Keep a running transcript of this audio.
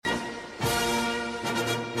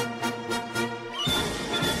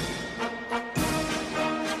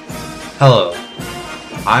Hello,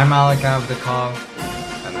 I'm Alec Avdakov,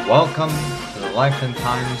 and welcome to the life and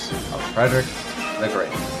times of Frederick the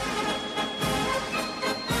Great.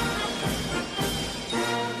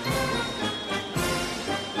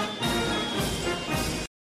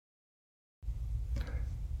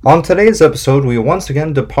 On today's episode, we once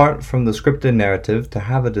again depart from the scripted narrative to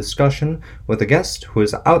have a discussion with a guest who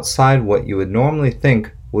is outside what you would normally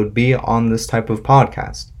think would be on this type of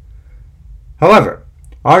podcast. However,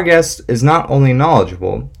 our guest is not only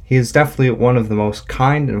knowledgeable, he is definitely one of the most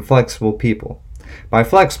kind and flexible people. By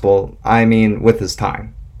flexible, I mean with his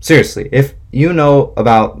time. Seriously, if you know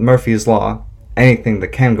about Murphy's Law, anything that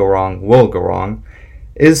can go wrong will go wrong,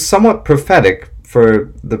 is somewhat prophetic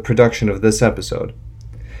for the production of this episode.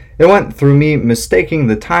 It went through me mistaking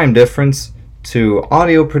the time difference to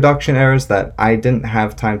audio production errors that I didn't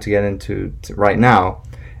have time to get into right now,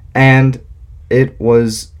 and it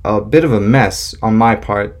was a bit of a mess on my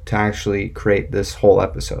part to actually create this whole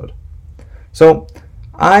episode. So,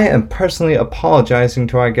 I am personally apologizing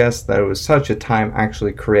to our guest that it was such a time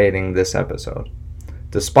actually creating this episode.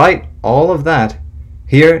 Despite all of that,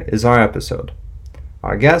 here is our episode.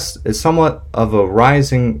 Our guest is somewhat of a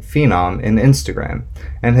rising phenom in Instagram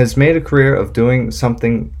and has made a career of doing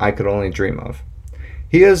something I could only dream of.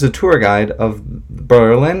 He is a tour guide of the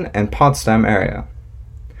Berlin and Potsdam area.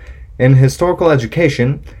 In historical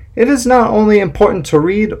education, it is not only important to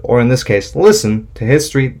read, or in this case, listen to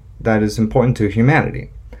history that is important to humanity.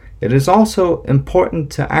 It is also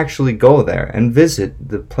important to actually go there and visit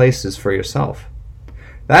the places for yourself.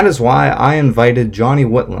 That is why I invited Jonny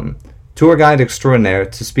Whitlam, tour guide extraordinaire,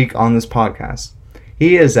 to speak on this podcast.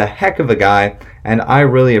 He is a heck of a guy, and I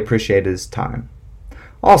really appreciate his time.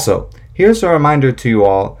 Also, here's a reminder to you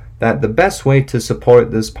all that the best way to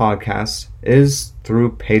support this podcast is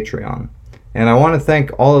through Patreon. And I want to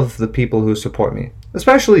thank all of the people who support me,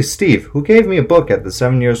 especially Steve, who gave me a book at the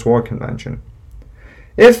 7 Years War Convention.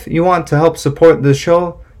 If you want to help support this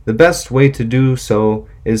show, the best way to do so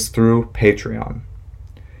is through Patreon.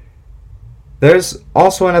 There's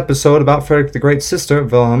also an episode about Frederick the Great's sister,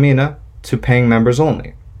 Wilhelmina, to paying members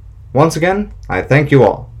only. Once again, I thank you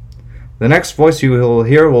all. The next voice you will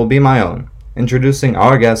hear will be my own, introducing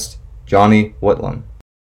our guest, Jonny Whitlam.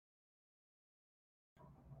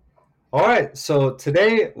 Alright, so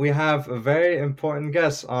today we have a very important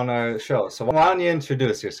guest on our show. So why don't you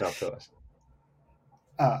introduce yourself to us?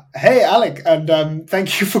 Hey, Alec, and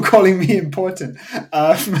thank you for calling me important.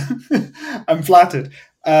 I'm flattered.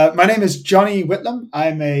 My name is Jonny Whitlam.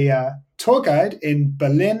 I'm a tour guide in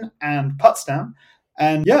Berlin and Potsdam.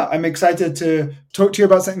 And yeah, I'm excited to talk to you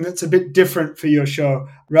about something that's a bit different for your show,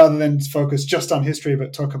 rather than focus just on history,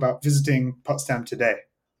 but talk about visiting Potsdam today.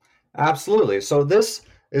 Absolutely. So this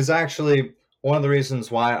is actually one of the reasons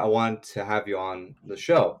why I wanted to have you on the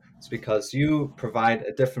show. It's because you provide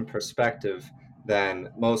a different perspective than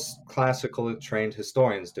most classical trained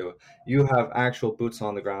historians do. You have actual boots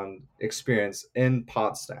on the ground experience in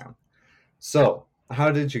Potsdam. So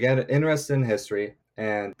how did you get interested in history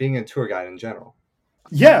and being a tour guide in general?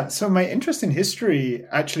 Yeah, so my interest in history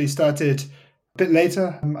actually started a bit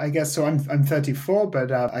later, I guess. So I'm 34,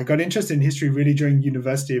 but I got interested in history really during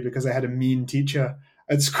university because I had a mean teacher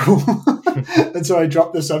at school. And so I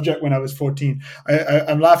dropped the subject when I was 14.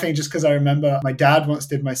 I'm laughing just because I remember my dad once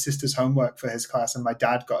did my sister's homework for his class, and my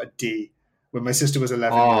dad got a D when my sister was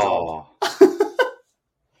 11 years old.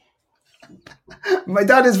 My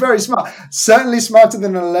dad is very smart, certainly smarter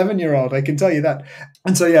than an 11-year-old, I can tell you that.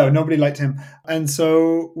 And so, yeah, nobody liked him. And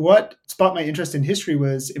so what sparked my interest in history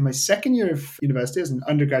was in my second year of university as an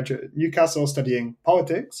undergraduate at Newcastle studying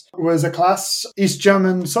politics, was a class, East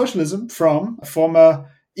German Socialism, from a former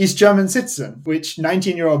East German citizen, which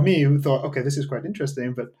 19-year-old me who thought, okay, this is quite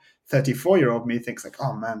interesting, but 34-year-old me thinks like,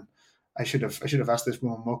 oh man, I should have asked this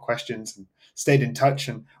woman more questions and stayed in touch,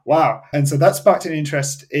 and wow. And so that sparked an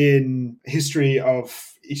interest in history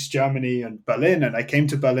of East Germany and Berlin. And I came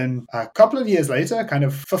to Berlin a couple of years later, kind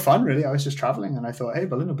of for fun, really. I was just traveling and I thought, hey,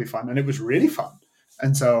 Berlin will be fun. And it was really fun.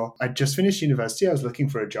 And so I just finished university. I was looking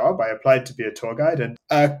for a job. I applied to be a tour guide, and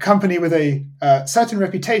a company with a certain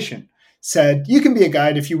reputation said, you can be a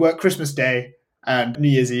guide if you work Christmas Day and New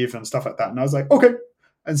Year's Eve and stuff like that. And I was like, okay.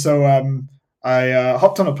 And so I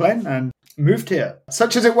hopped on a plane and moved here,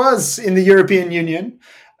 such as it was in the European Union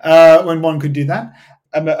when one could do that.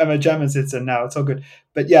 I'm a German citizen now. It's all good.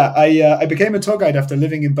 But yeah, I became a tour guide after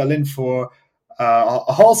living in Berlin for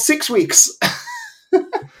a whole 6 weeks,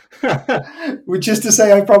 which is to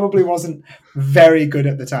say I probably wasn't very good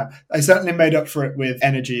at the time. I certainly made up for it with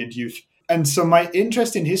energy and youth. And so my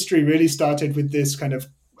interest in history really started with this kind of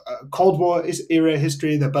Cold War era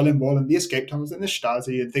history, the Berlin Wall and the escape tunnels and the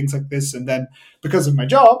Stasi and things like this. And then because of my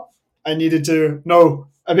job, I needed to know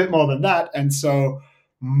a bit more than that. And so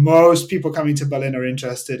most people coming to Berlin are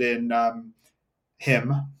interested in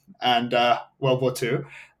him and World War II.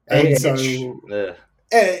 And so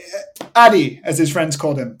Addy, as his friends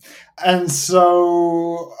called him. And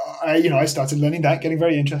so I started learning that, getting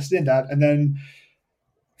very interested in that. And then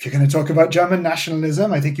if you're going to talk about German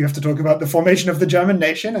nationalism, I think you have to talk about the formation of the German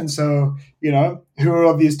nation. And so, who are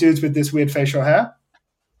all these dudes with this weird facial hair?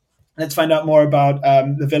 Let's find out more about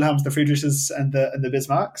the Wilhelms, the Friedrichs, and the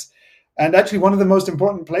Bismarcks. And actually, one of the most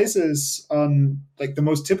important places on the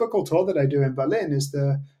most typical tour that I do in Berlin is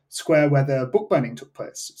the square where the book burning took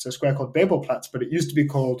place. It's a square called Bebelplatz, but it used to be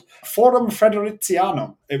called Forum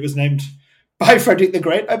Fredericianum. It was named by Frederick the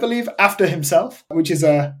Great, I believe, after himself, which is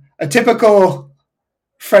a typical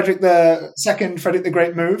Frederick the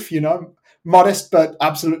Great move, modest, but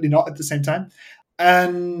absolutely not at the same time.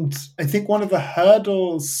 And I think one of the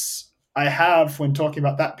hurdles I have when talking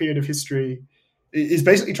about that period of history is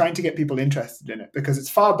basically trying to get people interested in it, because it's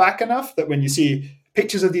far back enough that when you see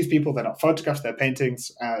pictures of these people, they're not photographs, they're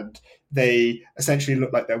paintings, and they essentially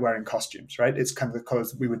look like they're wearing costumes, right? It's kind of the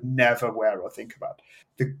clothes that we would never wear or think about.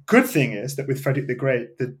 The good thing is that with Frederick the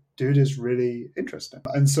Great, the dude is really interesting.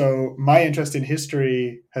 And so my interest in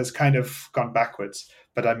history has kind of gone backwards,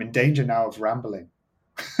 but I'm in danger now of rambling.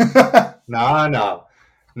 No.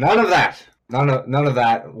 None of that. None of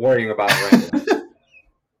that worrying about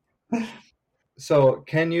rambling. So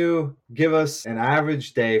can you give us an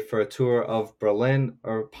average day for a tour of Berlin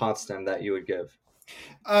or Potsdam that you would give?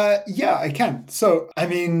 Yeah, I can. So,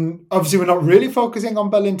 obviously we're not really focusing on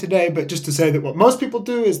Berlin today, but just to say that what most people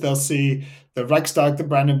do is they'll see the Reichstag, the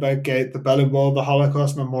Brandenburg Gate, the Berlin Wall, the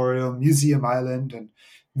Holocaust Memorial, Museum Island, and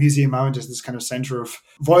Museum Island is this kind of center of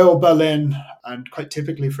royal Berlin. And quite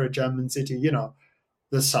typically for a German city,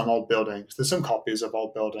 there's some old buildings, there's some copies of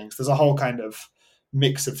old buildings, there's a whole kind of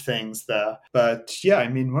mix of things there. But yeah,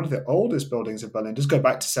 one of the oldest buildings of Berlin does go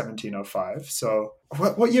back to 1705. So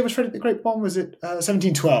what year was Frederick the Great born? Was it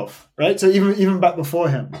 1712, right? So even back before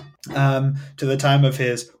him, to the time of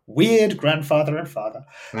his weird grandfather and father.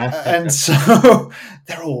 And so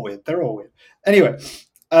they're all weird. Anyway.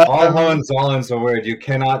 All Hohenzollerns are weird. You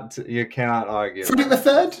cannot argue. Frederick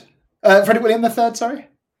William III, sorry.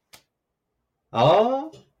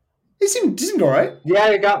 Oh? He seemed all right. Yeah,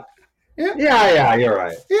 you got... Yeah, you're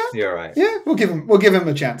right. Yeah. You're right. Yeah, we'll give him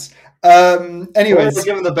a chance. Anyways. We'll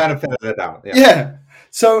give him the benefit of the doubt. Yeah.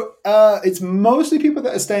 So it's mostly people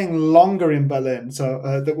that are staying longer in Berlin,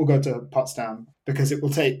 so that will go to Potsdam, because it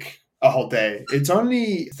will take a whole day. It's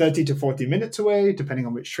only 30 to 40 minutes away, depending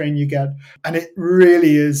on which train you get. And it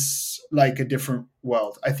really is like a different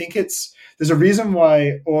world. I think there's a reason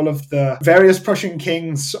why all of the various Prussian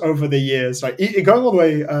kings over the years, going all the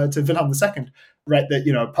way to Wilhelm II, right,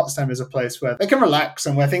 that, Potsdam is a place where they can relax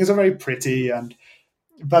and where things are very pretty. And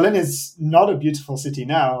Berlin is not a beautiful city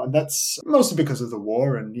now. And that's mostly because of the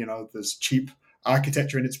war and, there's cheap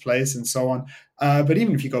architecture in its place and so on. But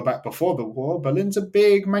even if you go back before the war, Berlin's a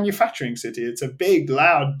big manufacturing city. It's a big,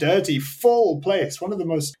 loud, dirty, full place. One of the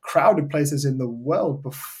most crowded places in the world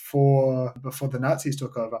before the Nazis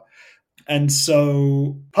took over. And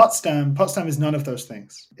so Potsdam is none of those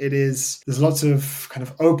things. There's lots of kind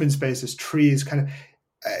of open spaces, trees, kind of,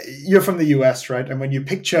 you're from the US, right? And when you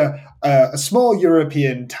picture a small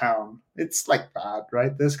European town, it's like that,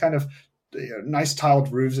 right? There's kind of nice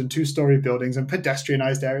tiled roofs and two-story buildings and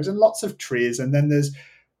pedestrianized areas and lots of trees. And then there's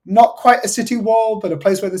not quite a city wall, but a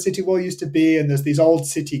place where the city wall used to be. And there's these old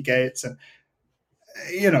city gates. And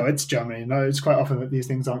it's Germany. It's quite often that these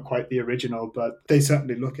things aren't quite the original, but they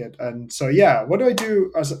certainly look it. And so, yeah, what do I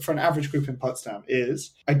do for an average group in Potsdam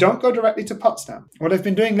is I don't go directly to Potsdam. What I've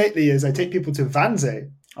been doing lately is I take people to Wannsee.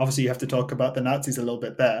 Obviously, you have to talk about the Nazis a little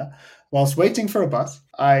bit there. Whilst waiting for a bus,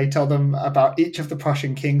 I tell them about each of the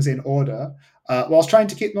Prussian kings in order, whilst trying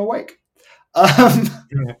to keep them awake.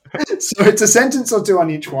 So it's a sentence or two on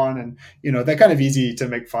each one, and they're kind of easy to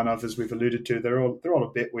make fun of, as we've alluded to. They're all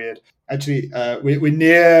a bit weird. Actually, we're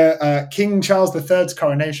near King Charles III's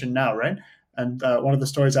coronation now, right? And one of the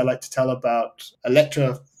stories I like to tell about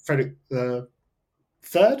Elector Frederick III,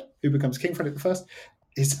 who becomes King Frederick I,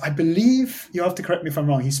 is, I believe, you'll have to correct me if I'm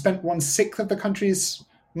wrong, he spent 1/6 of the country's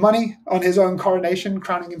money on his own coronation,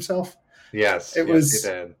 crowning himself. Yes, he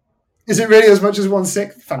did. Is it really as much as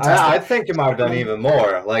 1/6? Fantastic. I think he might have done even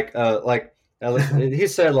more. He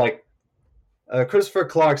said, Christopher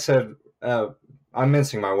Clark said, I'm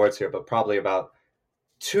mincing my words here, but probably about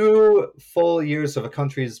 2 full years of a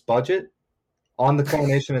country's budget on the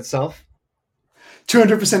coronation itself.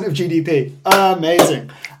 200% of GDP. Amazing.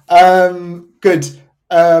 Good.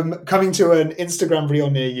 Coming to an Instagram reel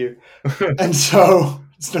near you. And so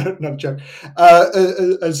it's not a joke.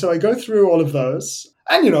 And so I go through all of those.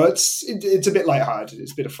 And, it's a bit lighthearted.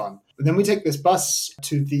 It's a bit of fun. But then we take this bus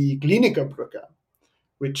to the Glienickerbrücke,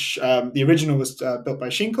 which the original was built by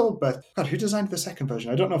Schinkel, but God, who designed the second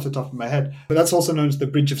version? I don't know off the top of my head. But that's also known as the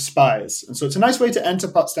Bridge of Spies. And so it's a nice way to enter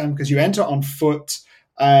Potsdam because you enter on foot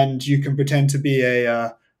and you can pretend to be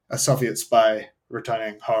a Soviet spy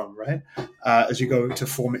returning home, right? As you go to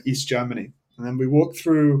former East Germany. And then we walk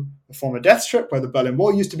through the former death strip where the Berlin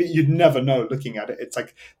Wall used to be. You'd never know looking at it. It's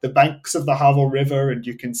like the banks of the Havel River, and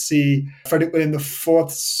you can see Frederick William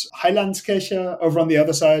IV's Heilandskirche over on the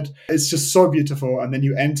other side. It's just so beautiful. And then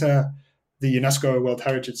you enter the UNESCO World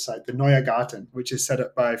Heritage Site, the Neue Garten, which is set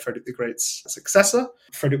up by Frederick the Great's successor,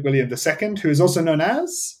 Frederick William II, who is also known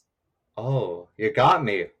as... Oh, you got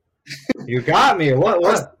me. You got me.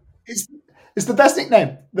 What? It's the best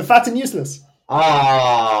nickname, the Fat and Useless.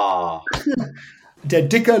 Ah. Der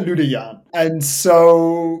dicke Ludejan. And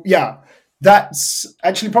so, yeah, that's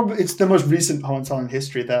actually probably, it's the most recent Hohenzollern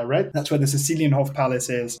history there, right? That's where the Sicilienhof Palace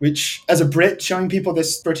is, which as a Brit showing people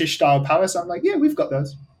this British style palace, I'm like, yeah, we've got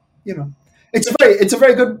those. It's a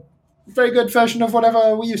very good version of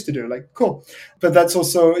whatever we used to do. Like, cool. But that's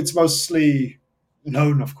also, it's mostly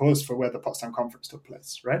known, of course, for where the Potsdam Conference took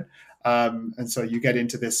place, right? And so you get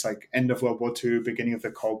into this like end of World War II, beginning of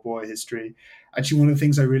the Cold War history. Actually, one of the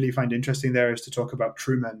things I really find interesting there is to talk about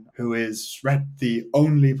Truman, who is the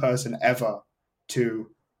only person ever to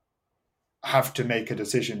have to make a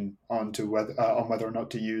decision on whether or not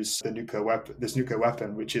to use this nuclear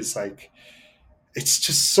weapon, which is like, it's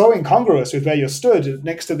just so incongruous with where you're stood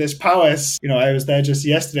next to this palace. I was there just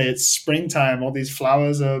yesterday. It's springtime. All these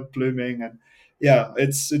flowers are blooming, and yeah,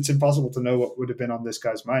 it's impossible to know what would have been on this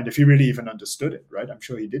guy's mind if he really even understood it, right? I'm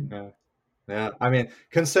sure he didn't. Yeah. I mean,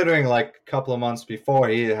 considering like a couple of months before,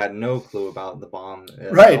 he had no clue about the bomb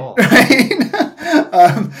at all.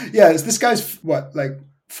 Yeah, it's this guy's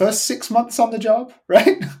first 6 months on the job,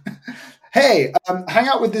 right? Hey, hang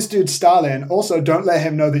out with this dude Stalin. Also, don't let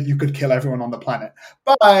him know that you could kill everyone on the planet.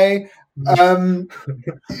 Bye. God,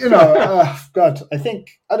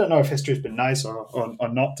 I don't know if history's been nice or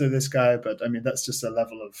not to this guy, but I mean, that's just a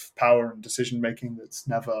level of power and decision making that's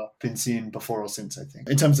never been seen before or since, I think,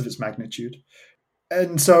 in terms of its magnitude.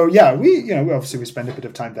 And so, yeah, we spend a bit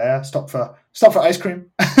of time there, stop for ice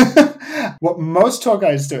cream. What most tour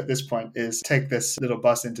guides do at this point is take this little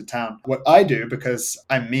bus into town. What I do, because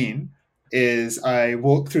I'm mean, is I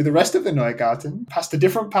walk through the rest of the Neue Garten, past a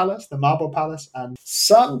different palace, the Marble Palace, and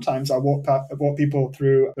sometimes I walk people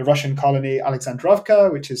through the Russian colony Alexandrovka,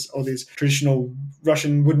 which is all these traditional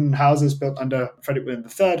Russian wooden houses built under Frederick William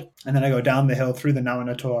III. And then I go down the hill through the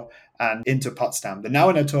Nauener Tor and into Potsdam. The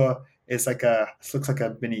Nauener Tor is looks like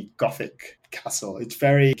a mini Gothic castle. It's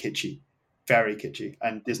very kitschy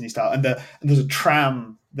and Disney style. And there's a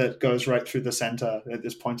tram that goes right through the center,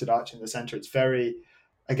 this pointed arch in the center. It's very...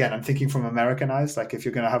 Again, I'm thinking from Americanized, like if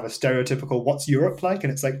you're going to have a stereotypical what's Europe like,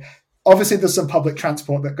 and it's like, obviously there's some public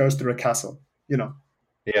transport that goes through a castle, Yes,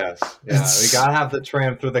 yeah, we gotta have the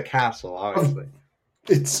tram through the castle, obviously.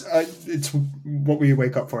 It's what we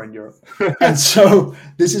wake up for in Europe. And so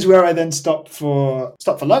this is where I then stop for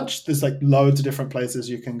lunch. There's like loads of different places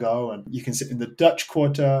you can go, and you can sit in the Dutch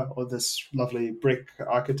Quarter or this lovely brick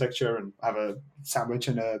architecture and have a sandwich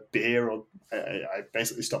and a beer, or I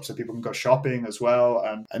basically stop so people can go shopping as well.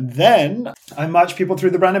 And then I march people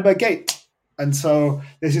through the Brandenburg Gate. And so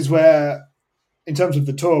this is where, in terms of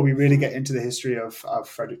the tour, we really get into the history of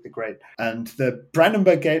Frederick the Great. And the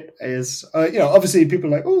Brandenburg Gate is, obviously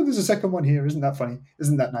people are like, oh, there's a second one here. Isn't that funny?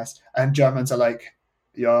 Isn't that nice? And Germans are like,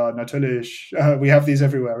 ja, natürlich. We have these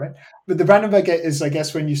everywhere, right? But the Brandenburg Gate is, I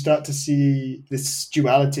guess, when you start to see this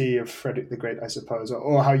duality of Frederick the Great, I suppose,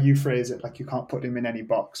 or how you phrase it, like you can't put him in any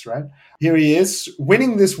box, right? Here he is,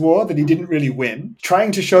 winning this war that he didn't really win,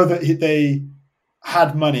 trying to show that they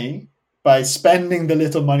had money by spending the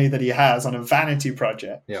little money that he has on a vanity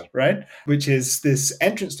project, right? Which is this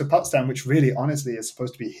entrance to Potsdam, which really, honestly, is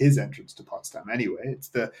supposed to be his entrance to Potsdam anyway. It's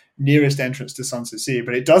the nearest entrance to Sanssouci,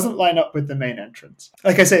 but it doesn't line up with the main entrance.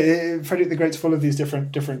 Like I say, Frederick the Great's full of these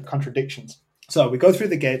different contradictions. So we go through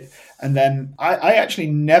the gate, and then I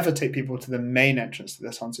actually never take people to the main entrance to the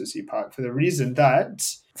Sanssouci Park for the reason that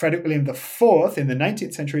Frederick William IV in the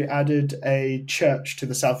 19th century added a church to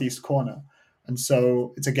the southeast corner. And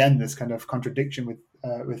so it's, again, this kind of contradiction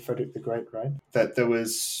with Frederick the Great, right? That there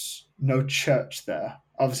was no church there.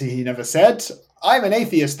 Obviously, he never said, I'm an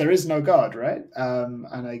atheist, there is no God, right? And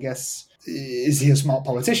I guess Is he a smart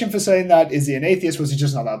politician for saying that? Is he an atheist? Was he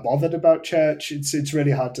just not that bothered about church? It's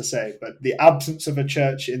really hard to say. But the absence of a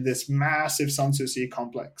church in this massive Sanssouci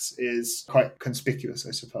complex is quite conspicuous,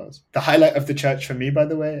 I suppose. The highlight of the church for me, by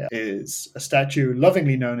the way, is a statue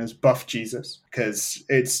lovingly known as Buff Jesus, because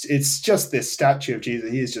it's just this statue of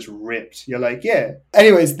Jesus. He is just ripped. You're like, yeah.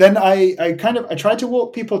 Anyways, then I tried to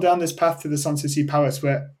walk people down this path to the Sanssouci Palace,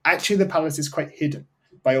 where actually the palace is quite hidden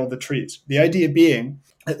by all the trees. The idea being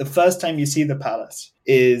that the first time you see the palace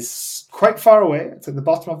is quite far away. It's at the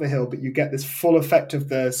bottom of the hill, but you get this full effect of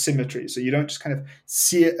the symmetry. So you don't just kind of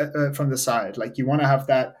see it from the side. Like you want to have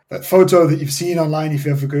that photo that you've seen online, if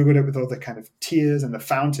you ever Googled it, with all the kind of tiers and the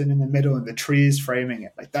fountain in the middle and the trees framing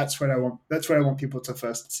it. Like that's what I want. That's where I want people to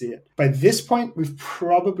first see it. By this point, we've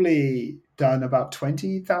probably done about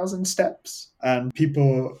 20,000 steps. And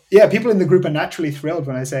people in the group are naturally thrilled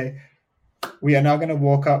when I say, we are now going to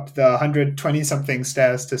walk up the 120-something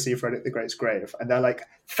stairs to see Frederick the Great's grave. And they're like,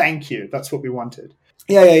 thank you. That's what we wanted.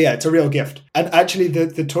 Yeah. It's a real gift. And actually,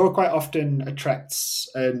 the tour quite often attracts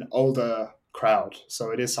an older crowd. So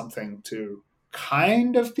it is something to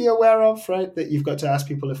kind of be aware of, right? That you've got to ask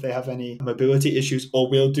people if they have any mobility issues, or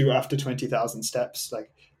will do after 20,000 steps. Like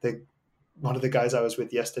one of the guys I was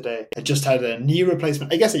with yesterday had just had a knee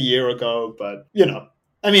replacement, I guess a year ago, but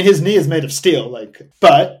I mean, his knee is made of steel,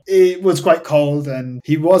 but it was quite cold and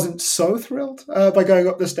he wasn't so thrilled by going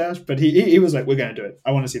up the stairs, but he was like, we're going to do it.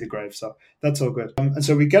 I want to see the grave. So that's all good. And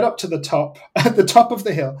so we get up to the top, at the top of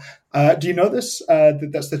the hill. Do you know this?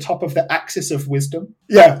 That's the top of the axis of wisdom.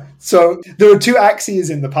 Yeah. So there are two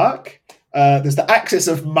axes in the park. There's the axis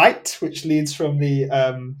of might, which leads from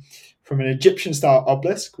an Egyptian style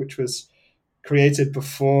obelisk, which was created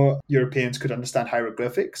before Europeans could understand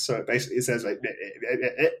hieroglyphics. So it basically says like,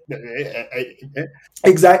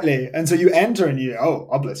 exactly. And so you enter and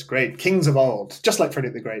obelisk, great, kings of old, just like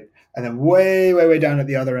Frederick the Great. And then way, way, way down at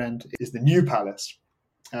the other end is the new palace,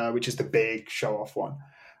 which is the big show-off one.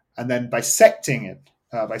 And then bisecting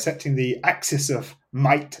the axis of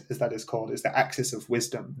might, as that is called, is the axis of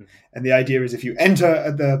wisdom. Mm-hmm. And the idea is if you enter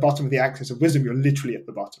at the bottom of the axis of wisdom, you're literally at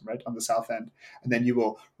the bottom, right, on the south end. And then you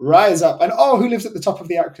will rise up and, who lives at the top of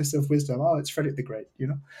the axis of wisdom? Oh, it's Frederick the Great,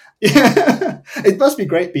 Yeah. It must be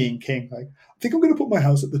great being king. Like, I think I'm going to put my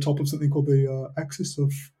house at the top of something called the axis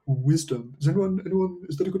of wisdom. Is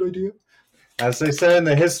that a good idea? As they say in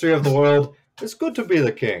the history of the world, it's good to be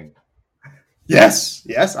the king. Yes,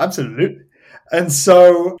 absolutely. And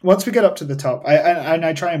so once we get up to the top,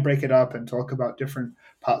 I try and break it up and talk about different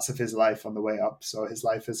parts of his life on the way up. So his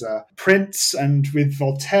life as a prince and with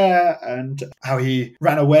Voltaire, and how he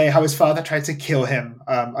ran away, how his father tried to kill him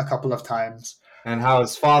a couple of times. And how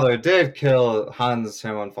his father did kill Hans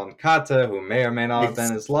Hermann von Katte, who may or may not have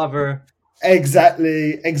been his lover.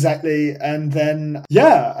 Exactly. And then,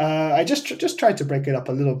 I just tried to break it up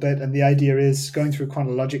a little bit. And the idea is going through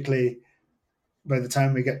chronologically. By the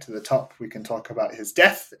time we get to the top, we can talk about his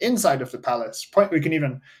death inside of the palace. We can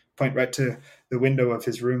even point right to the window of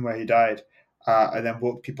his room where he died, and then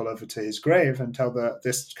walk people over to his grave and tell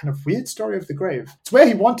this kind of weird story of the grave. It's where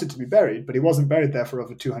he wanted to be buried, but he wasn't buried there for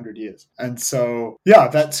over 200 years. And so,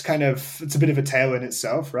 it's a bit of a tale in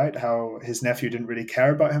itself, right? How his nephew didn't really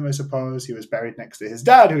care about him, I suppose. He was buried next to his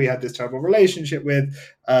dad, who he had this terrible relationship with.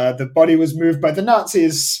 The body was moved by the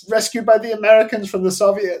Nazis, rescued by the Americans from the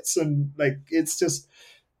Soviets. And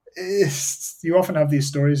you often have these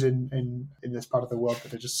stories in this part of the world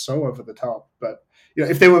that are just so over the top. But,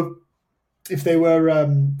 if they were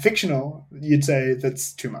fictional, you'd say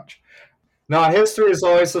that's too much. No, history is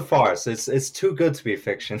always a farce. It's too good to be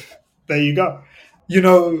fiction. There you go. You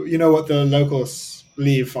know what the locals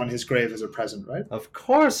leave on his grave as a present, right? Of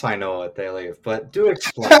course I know what they leave, but do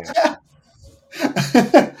explain.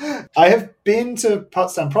 I have been to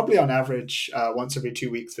Potsdam probably on average once every 2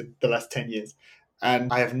 weeks for the last 10 years.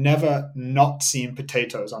 And I have never not seen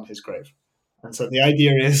potatoes on his grave. And so the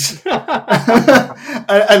idea is,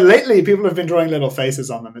 and lately people have been drawing little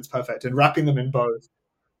faces on them. It's perfect. And wrapping them in bows.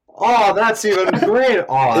 Oh, that's even great.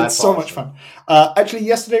 Oh, that's so awesome. Much fun. Actually,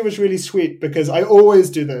 yesterday was really sweet because I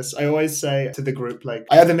always do this. I always say to the group,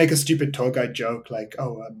 I either make a stupid tour guide joke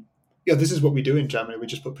this is what we do in Germany. We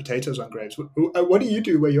just put potatoes on graves. What do you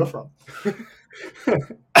do where you're from?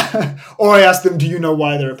 Or I asked them, do you know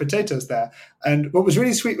why there are potatoes there? And what was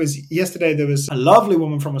really sweet was yesterday there was a lovely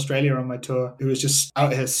woman from Australia on my tour who was just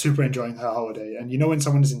out here super enjoying her holiday. And when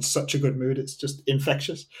someone is in such a good mood, it's just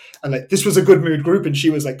infectious. And this was a good mood group, and she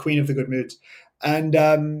was queen of the good moods. And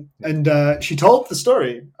she told the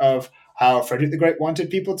story of how Frederick the Great wanted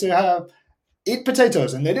people to eat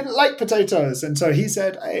potatoes, and they didn't like potatoes. And so he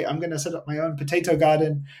said, hey, I'm going to set up my own potato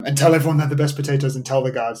garden and tell everyone they're the best potatoes and tell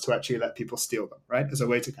the guards to actually let people steal them, right? As a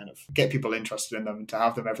way to kind of get people interested in them and to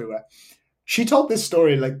have them everywhere. She told this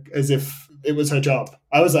story like as if it was her job.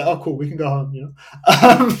 I was like, oh, cool, we can go home, you know?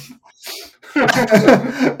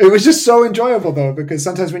 It was just so enjoyable, though, because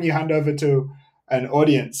sometimes when you hand over to an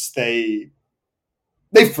audience, they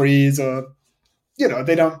freeze or, you know,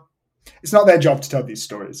 they don't, it's not their job to tell these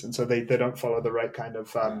stories. And so they don't follow the right kind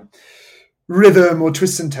of rhythm or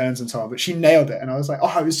twists and turns and so on. But she nailed it. And I was like,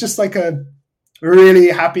 oh, it was just like a really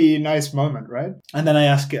happy, nice moment, right? And then I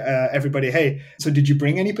asked everybody, hey, so did you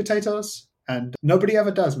bring any potatoes? And nobody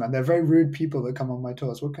ever does, man. They're very rude people that come on my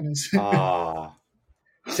tours. What can I say? Ah,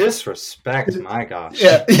 disrespect, my gosh.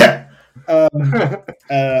 Yeah.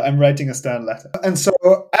 I'm writing a stern letter. And so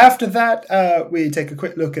after that, we take a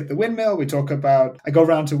quick look at the windmill. We talk about, I go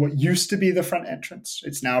around to what used to be the front entrance.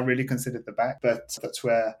 It's now really considered the back, but that's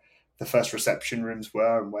where the first reception rooms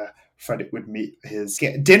were and where Frederick would meet his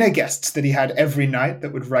dinner guests that he had every night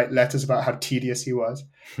that would write letters about how tedious he was.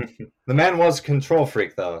 The man was a control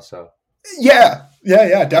freak, though, so... Yeah,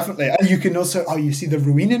 definitely. And you can also, you see the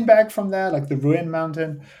Ruinenberg from there, like the Ruin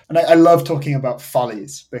Mountain. And I love talking about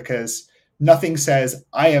follies because nothing says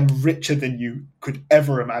I am richer than you could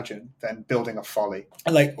ever imagine than building a folly.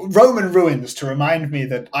 And like Roman ruins to remind me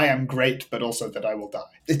that I am great, but also that I will die.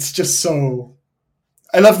 It's just so...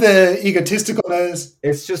 I love the egotisticalness.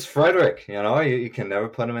 It's just Frederick, you know? You can never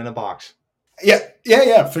put him in a box.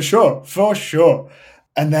 Yeah, for sure.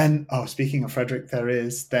 And then, speaking of Frederick, there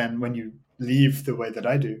is then when you leave the way that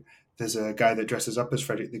I do, there's a guy that dresses up as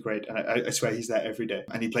Frederick the Great, and I swear he's there every day.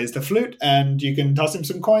 And he plays the flute, and you can toss him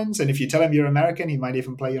some coins, and if you tell him you're American, he might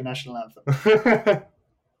even play your national anthem.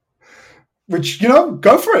 Which, you know,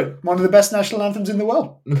 go for it. One of the best national anthems in the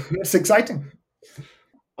world. It's exciting.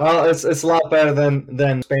 Well, it's a lot better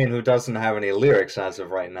than Spain, who doesn't have any lyrics as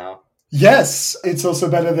of right now. Yes, it's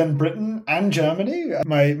also better than Britain and Germany,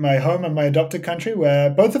 my home and my adopted country, where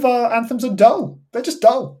both of our anthems are dull. They're just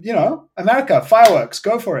dull. You know, America, fireworks,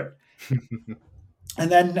 go for it.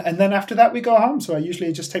 and then after that we go home. So I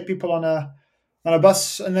usually just take people on a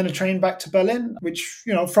bus and then a train back to Berlin, which,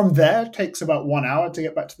 you know, from there takes about 1 hour to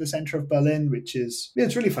get back to the center of Berlin, which is,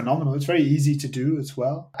 it's really phenomenal. It's very easy to do as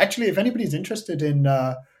well. Actually, if anybody's interested in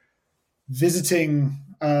visiting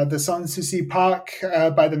the Sanssouci Park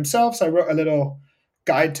by themselves, I wrote a little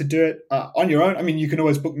guide to do it on your own. I mean, you can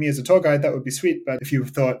always book me as a tour guide. That would be sweet. But if you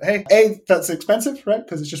thought, hey, A, that's expensive, right?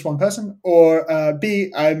 Because it's just one person. Or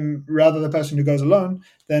B, I'm rather the person who goes alone.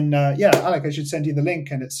 Then, Alec, I should send you the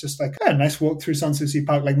link. And it's just like a nice walk through Sanssouci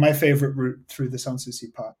Park, like my favorite route through the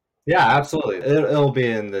Sanssouci Park. Yeah, absolutely. It'll be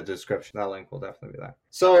in the description. That link will definitely be there.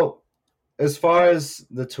 So, as far as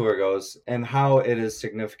the tour goes and how it is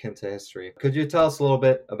significant to history, could you tell us a little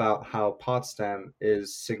bit about how Potsdam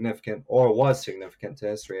is significant or was significant to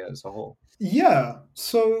history as a whole? Yeah.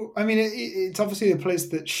 So, I mean, it's obviously a place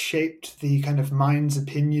that shaped the kind of minds,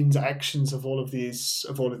 opinions, actions of all of these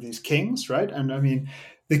kings, right? And I mean,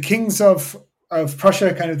 the kings of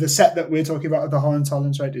Prussia, kind of the set that we're talking about, the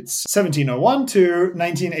Hohenzollerns, right? It's 1701 to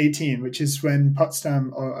 1918, which is when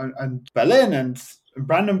Potsdam and Berlin and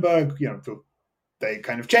Brandenburg, you know, they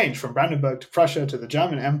kind of changed from Brandenburg to Prussia to the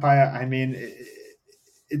German Empire. I mean,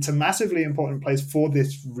 it's a massively important place for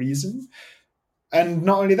this reason. And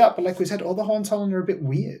not only that, but like we said, all the Hohenzollern are a bit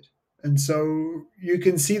weird. And so you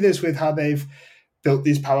can see this with how they've built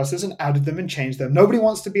these palaces and added them and changed them. Nobody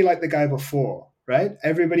wants to be like the guy before, right?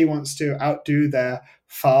 Everybody wants to outdo their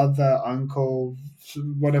father, uncle,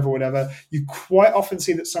 whatever. You quite often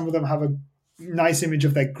see that some of them have a nice image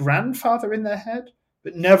of their grandfather in their head,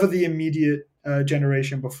 but never the immediate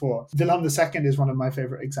generation before. Wilhelm II is one of my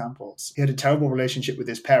favorite examples. He had a terrible relationship with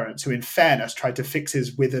his parents, who in fairness tried to fix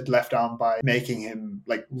his withered left arm by making him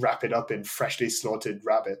like wrap it up in freshly slaughtered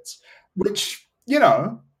rabbits, which, you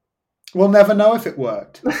know, we'll never know if it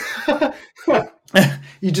worked.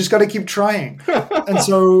 You just got to keep trying. And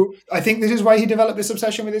so I think this is why he developed this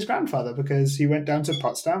obsession with his grandfather, because he went down to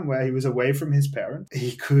Potsdam where he was away from his parents.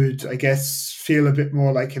 He could, I guess, feel a bit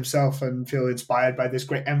more like himself and feel inspired by this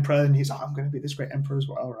great emperor. And he's like, I'm going to be this great emperor as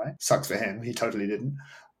well, right? Sucks for him. He totally didn't.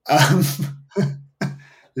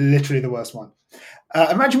 Literally the worst one.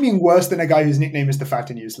 Imagine being worse than a guy whose nickname is the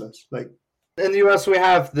Fat and Useless. Like, in the US, we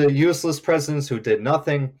have the useless presidents who did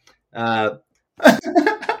nothing.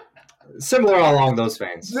 Similar along those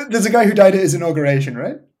veins. There's a guy who died at his inauguration,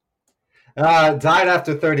 right? Died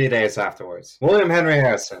after 30 days afterwards. William Henry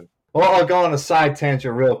Harrison. Well, I'll go on a side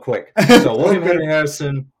tangent real quick. So William Henry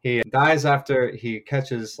Harrison, he dies after he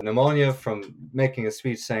catches pneumonia from making a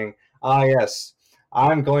speech saying, yes,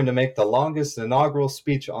 I'm going to make the longest inaugural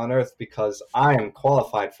speech on earth because I am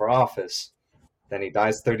qualified for office. Then he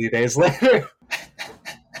dies 30 days later.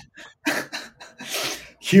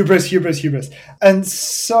 Hubris. And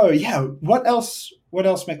so, yeah, what else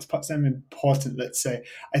makes Potsdam important, let's say?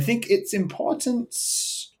 I think its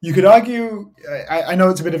importance, you could argue, I know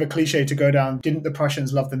it's a bit of a cliche to go down, didn't the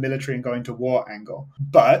Prussians love the military and going to war angle?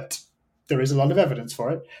 But there is a lot of evidence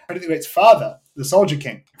for it. Frederick the Great's father, the soldier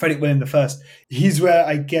king, Frederick William I, he's where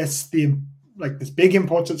I guess this big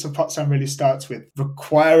importance of Potsdam really starts with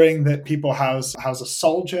requiring that people house a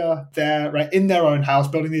soldier there, right, in their own house,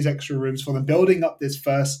 building these extra rooms for them, building up this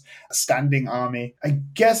first standing army. I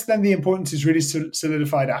guess then the importance is really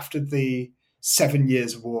solidified after the 7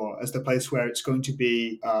 Years' War as the place where it's going to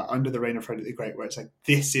be under the reign of Frederick the Great, where it's like,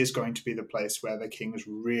 this is going to be the place where the kings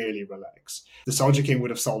really relax. The soldier king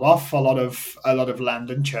would have sold off a lot of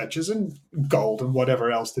land and churches and gold and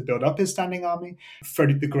whatever else to build up his standing army.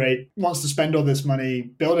 Frederick the Great wants to spend all this money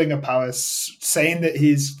building a palace, saying that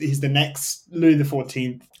he's the next Louis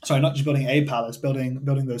XIV. Sorry, not just building a palace, building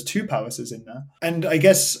those two palaces in there. And I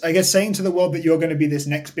guess saying to the world that you're going to be this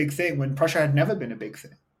next big thing when Prussia had never been a big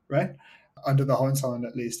thing, right? Under the Hohenzollern,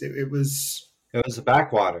 at least, it was a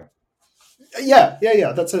backwater. Yeah.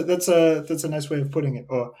 That's a nice way of putting it.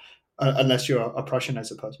 Or unless you're a Prussian, I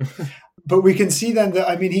suppose. But we can see then that,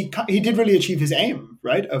 I mean, he did really achieve his aim,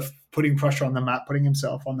 right, of putting Prussia on the map, putting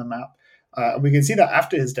himself on the map. We can see that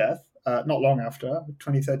after his death, not long after,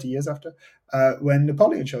 20, 30 years after, when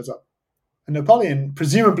Napoleon shows up. And Napoleon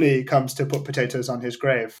presumably comes to put potatoes on his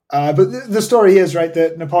grave. But the story is, right,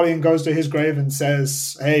 that Napoleon goes to his grave and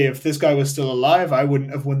says, hey, if this guy was still alive, I wouldn't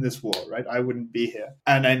have won this war, right? I wouldn't be here.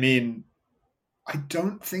 And I mean, I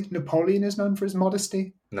don't think Napoleon is known for his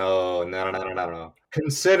modesty. No.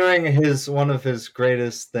 Considering one of his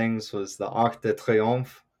greatest things was the Arc de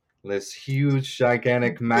Triomphe, this huge,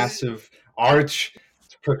 gigantic, massive arch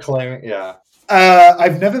proclaiming, yeah.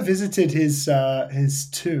 I've never visited his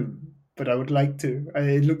tomb, but I would like to.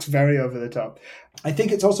 It looks very over the top. I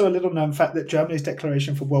think it's also a little known fact that Germany's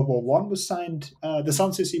declaration for World War I was signed the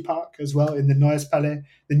Sanssouci Park as well, in the Neues Palais,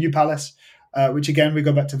 the new palace, which again, we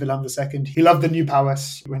go back to Wilhelm II. He loved the new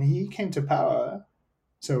palace. When he came to power,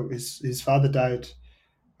 so his father died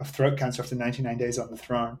of throat cancer after 99 days on the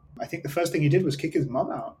throne. I think the first thing he did was kick his mum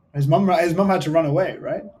out. His mum had to run away,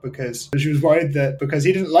 right? Because she was worried that because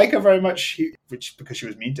he didn't like her very much, because she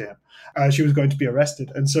was mean to him, she was going to be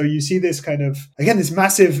arrested. And so you see this kind of, again, this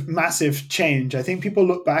massive change. I think people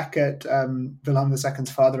look back at Wilhelm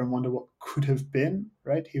II's father and wonder what could have been,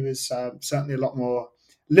 right? He was certainly a lot more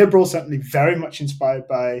liberal, certainly very much inspired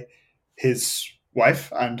by his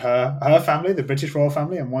wife and her family, the British royal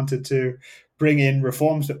family, and wanted to bring in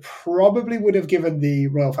reforms that probably would have given the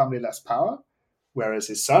royal family less power, whereas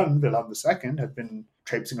his son, Wilhelm II, had been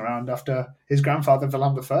traipsing around after his grandfather,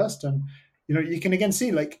 Wilhelm I. And, you can again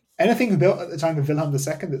see, like, anything built at the time of Wilhelm II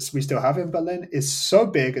that we still have in Berlin is so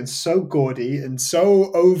big and so gaudy and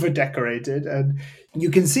so over-decorated. And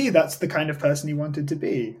you can see that's the kind of person he wanted to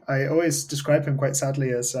be. I always describe him quite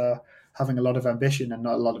sadly as having a lot of ambition and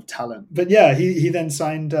not a lot of talent. But yeah, he then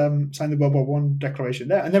signed the World War I declaration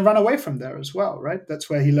there and then ran away from there as well, right? That's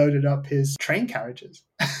where he loaded up his train carriages.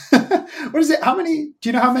 What is it? How many? Do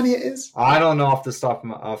you know how many it is? I don't know off the top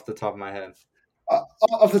of my head.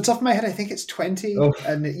 Off the top of my head, I think it's 20. Oh.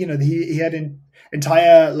 And, he had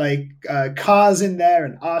entire cars in there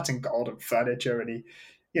and art and gold and furniture, and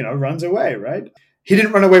he, runs away, right? He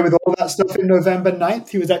didn't run away with all that stuff in November 9th.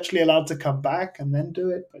 He was actually allowed to come back and then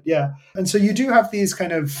do it. But yeah. And so you do have these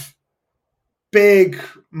kind of big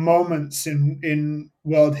moments in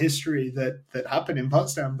world history that happen in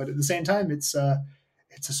Potsdam. But at the same time, it's a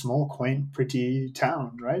small, quaint, pretty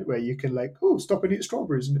town, right? Where you can stop and eat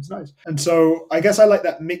strawberries and it's nice. And so I guess I like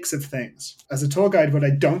that mix of things. As a tour guide, what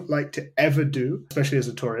I don't like to ever do, especially as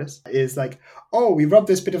a tourist, is we rubbed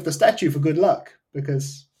this bit of the statue for good luck,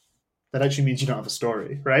 because that actually means you don't have a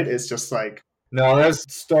story, right? It's just no,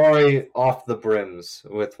 there's story off the brims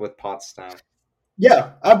with Potsdam. Yeah,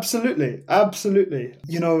 absolutely.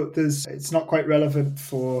 It's not quite relevant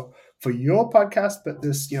for your podcast, but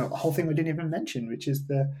there's a whole thing we didn't even mention, which is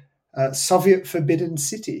the Soviet Forbidden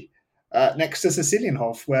City next to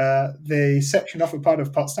Cecilienhof, where they sectioned off a part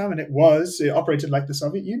of Potsdam, and it operated like the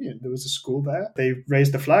Soviet Union. There was a school there. They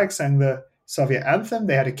raised the flag, sang the Soviet anthem.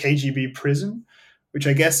 They had a KGB prison, which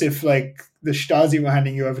I guess if the Stasi were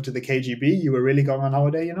handing you over to the KGB, you were really going on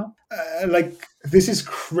holiday, this is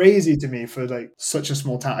crazy to me for such a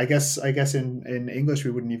small town. I guess in English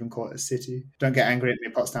we wouldn't even call it a city. Don't get angry at me,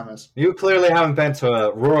 Potsdammers. You clearly haven't been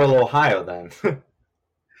to rural Ohio then.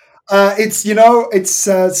 It's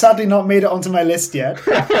sadly not made it onto my list yet.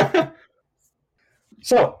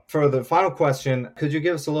 So, for the final question, could you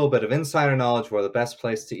give us a little bit of insider knowledge where the best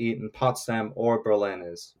place to eat in Potsdam or Berlin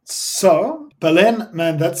is? So, Berlin,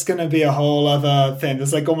 man, that's going to be a whole other thing.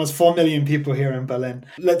 There's like almost 4 million people here in Berlin.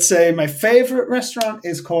 Let's say my favorite restaurant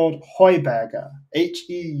is called Heuberger,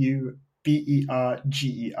 Heuberger.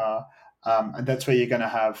 And that's where you're going to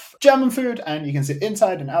have German food, and you can sit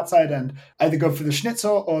inside and outside and either go for the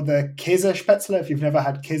schnitzel or the Käsespätzle. If you've never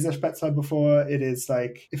had Käsespätzle before, it is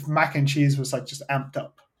like if mac and cheese was like just amped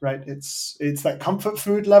up, right? It's like comfort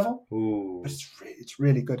food level. Ooh. But it's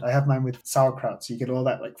really good. I have mine with sauerkraut, so you get all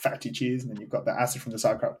that like fatty cheese, and then you've got the acid from the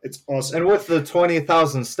sauerkraut. It's awesome. And with the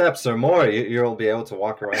 20,000 steps or more, you'll be able to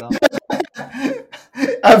walk right out.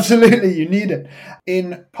 Absolutely, you need it.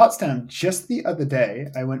 In Potsdam, just the other day,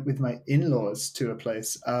 I went with my in-laws to a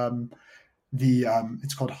place.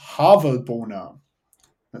 It's called Havelbohner.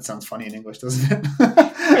 That sounds funny in English, doesn't it?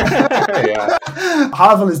 Yeah.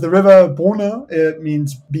 Havel is the river. Bohne, it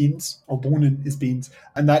means beans, or Bohnen is beans,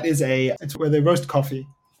 and that is it's where they roast coffee.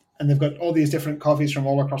 And they've got all these different coffees from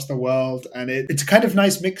all across the world, and it's a kind of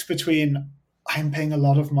nice mix between I'm paying a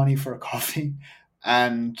lot of money for a coffee,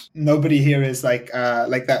 and nobody here is like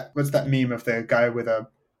that. What's that meme of the guy with a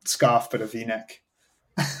scarf but a V-neck?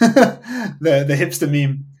 the hipster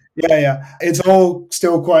meme. Yeah. It's all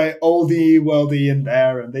still quite oldie, worldy in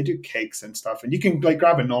there, and they do cakes and stuff. And you can like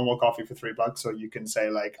grab a normal coffee for $3, or you can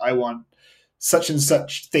say like, I want such and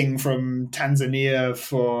such thing from Tanzania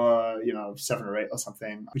for 7 or 8 or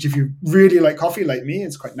something. Which, if you really like coffee like me,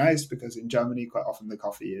 it's quite nice, because in Germany, quite often the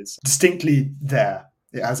coffee is distinctly there.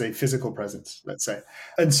 It has a physical presence, let's say.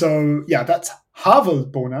 And so, yeah, that's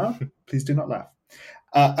Havelbohner. Please do not laugh.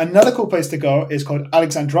 Another cool place to go is called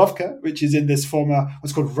Alexandrovka, which is in this former,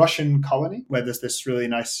 what's called Russian colony, where there's this really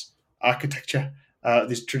nice architecture,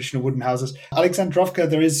 these traditional wooden houses. Alexandrovka,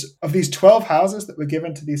 there is, of these 12 houses that were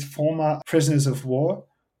given to these former prisoners of war,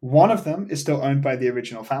 one of them is still owned by the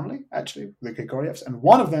original family, actually, the Grigorievs, and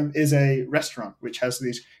one of them is a restaurant which has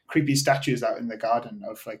these creepy statues out in the garden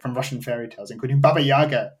of like from Russian fairy tales, including Baba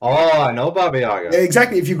Yaga. Oh, I know Baba Yaga. Yeah,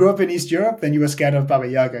 exactly. If you grew up in East Europe, then you were scared of Baba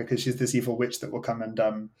Yaga, because she's this evil witch that will come and,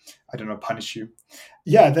 punish you.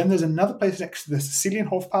 Yeah, then there's another place next to the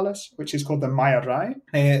Sicilienhof Palace, which is called the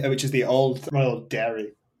Meierei, which is the old royal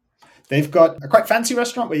dairy. They've got a quite fancy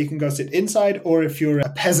restaurant where you can go sit inside, or if you're a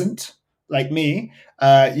peasant like me,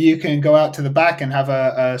 you can go out to the back and have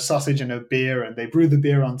a sausage and a beer, and they brew the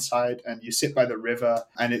beer on site, and you sit by the river,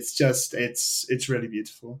 and it's really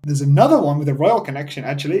beautiful. There's another one with a royal connection,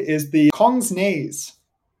 actually, is the Kongsnes.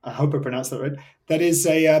 I hope I pronounced that right. That is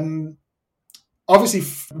obviously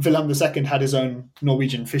Whitlam II had his own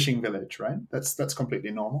Norwegian fishing village, right? That's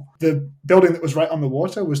completely normal. The building that was right on the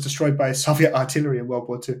water was destroyed by Soviet artillery in World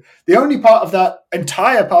War II. The only part of that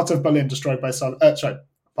entire part of Berlin destroyed by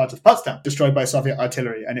part of Potsdam destroyed by Soviet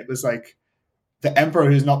artillery, and it was like the emperor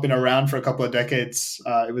who's not been around for a couple of decades.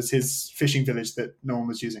 It was his fishing village that no one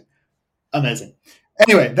was using. Amazing.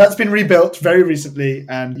 Anyway, that's been rebuilt very recently,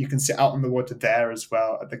 and you can sit out on the water there as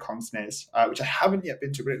well at the Kongsnes, which I haven't yet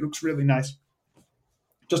been to, but it looks really nice.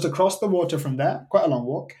 Just across the water from there, quite a long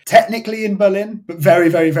walk. Technically in Berlin, but very,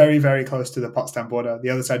 very, very, very close to the Potsdam border. The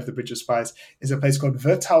other side of the Bridge of Spies is a place called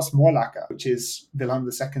Wirtshaus Moorlacker, which is Wilhelm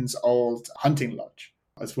II's old hunting lodge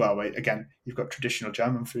as well. Where, again, you've got traditional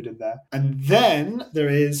German food in there. And then there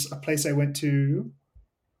is a place I went to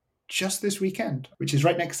just this weekend, which is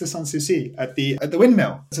right next to Sanssouci at the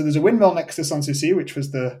windmill. So there's a windmill next to Sanssouci, which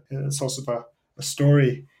was the source of a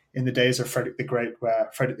story in the days of Frederick the Great, where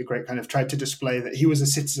Frederick the Great kind of tried to display that he was a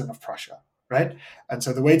citizen of Prussia, right? And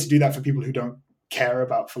so the way to do that for people who don't care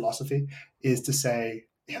about philosophy is to say,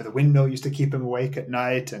 the windmill used to keep him awake at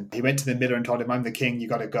night, and he went to the miller and told him, I'm the king, you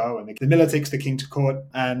got to go. And the miller takes the king to court,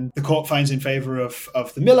 and the court finds in favor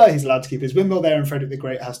of the miller. He's allowed to keep his windmill there, and Frederick the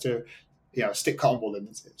Great has to stick cotton wool in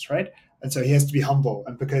his ears, right? And so he has to be humble,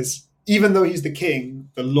 and because even though he's the king,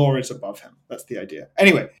 the law is above him. That's the idea.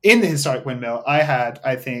 Anyway, in the historic windmill, I had,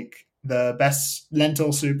 I think, the best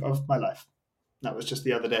lentil soup of my life. That was just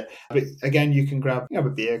the other day. But again, you can grab a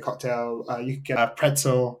beer, cocktail, you can get a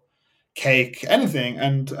pretzel, cake, anything.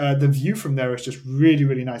 And the view from there is just really,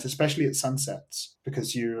 really nice, especially at sunsets,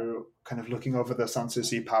 because you're kind of looking over the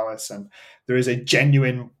Sanssouci Palace, and there is a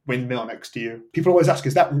genuine windmill next to you. People always ask,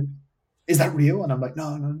 is that real? And I'm like,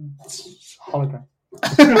 no, it's a hologram.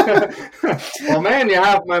 Well, man, you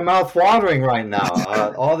have my mouth watering right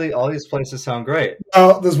now. All these places sound great.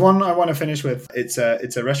 There's one I want to finish with. It's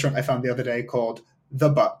a restaurant I found the other day called The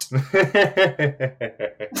Butt.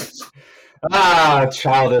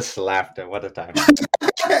 Childish laughter. What a time.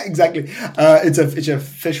 Exactly. It's a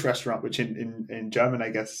fish restaurant, which in German, I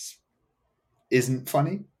guess, isn't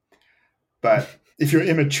funny. But if you're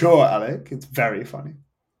immature, Alec, it's very funny.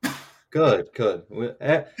 Good.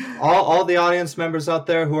 All the audience members out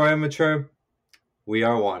there who are immature, we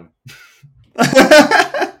are one.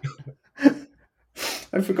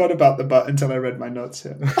 I forgot about the but until I read my notes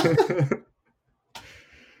here.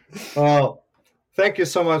 Well, thank you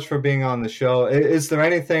so much for being on the show. Is there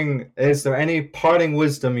any parting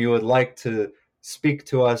wisdom you would like to speak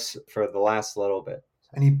to us for the last little bit?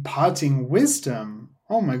 Any parting wisdom?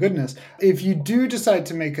 Oh my goodness. If you do decide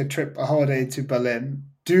to make a holiday to Berlin,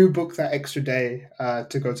 do book that extra day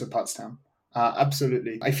to go to Potsdam.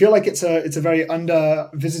 Absolutely. I feel like it's a very under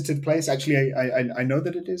visited place. Actually, I know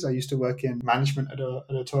that it is. I used to work in management at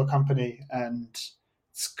a tour company, and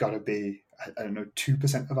it's got to be, I don't know,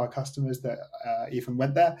 2% of our customers that even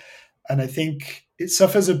went there. And I think it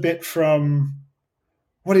suffers a bit from,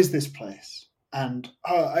 what is this place? And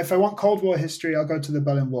if I want Cold War history, I'll go to the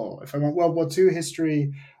Berlin Wall. If I want World War II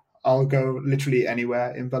history, I'll go literally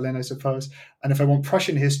anywhere in Berlin, I suppose. And if I want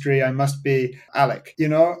Prussian history, I must be Alec,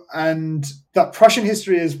 And that Prussian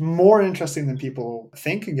history is more interesting than people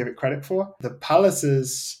think and give it credit for. The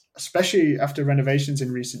palaces, especially after renovations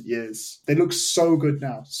in recent years, they look so good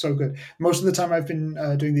now, so good. Most of the time I've been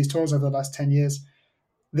doing these tours over the last 10 years,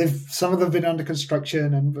 some of them have been under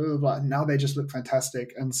construction and blah, blah, blah, and now they just look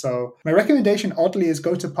fantastic. And so my recommendation, oddly, is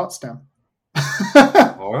go to Potsdam.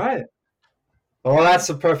 All right. Well, that's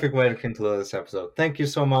the perfect way to conclude this episode. Thank you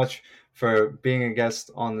so much for being a guest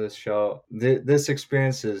on this show. This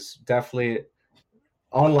experience is definitely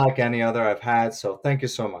unlike any other I've had, so thank you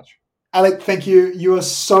so much. Alec, thank you. You are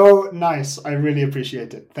so nice. I really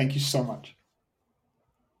appreciate it. Thank you so much.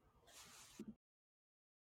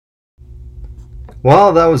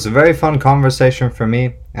 Well, that was a very fun conversation for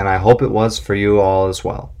me, and I hope it was for you all as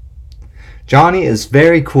well. Jonny is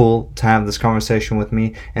very cool to have this conversation with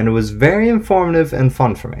me, and it was very informative and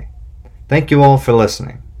fun for me. Thank you all for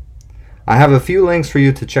listening. I have a few links for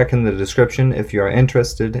you to check in the description if you are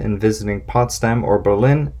interested in visiting Potsdam or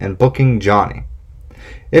Berlin and booking Jonny.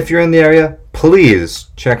 If you're in the area,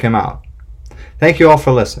 please check him out. Thank you all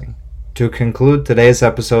for listening. To conclude today's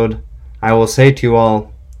episode, I will say to you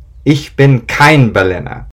all, Ich bin kein Berliner.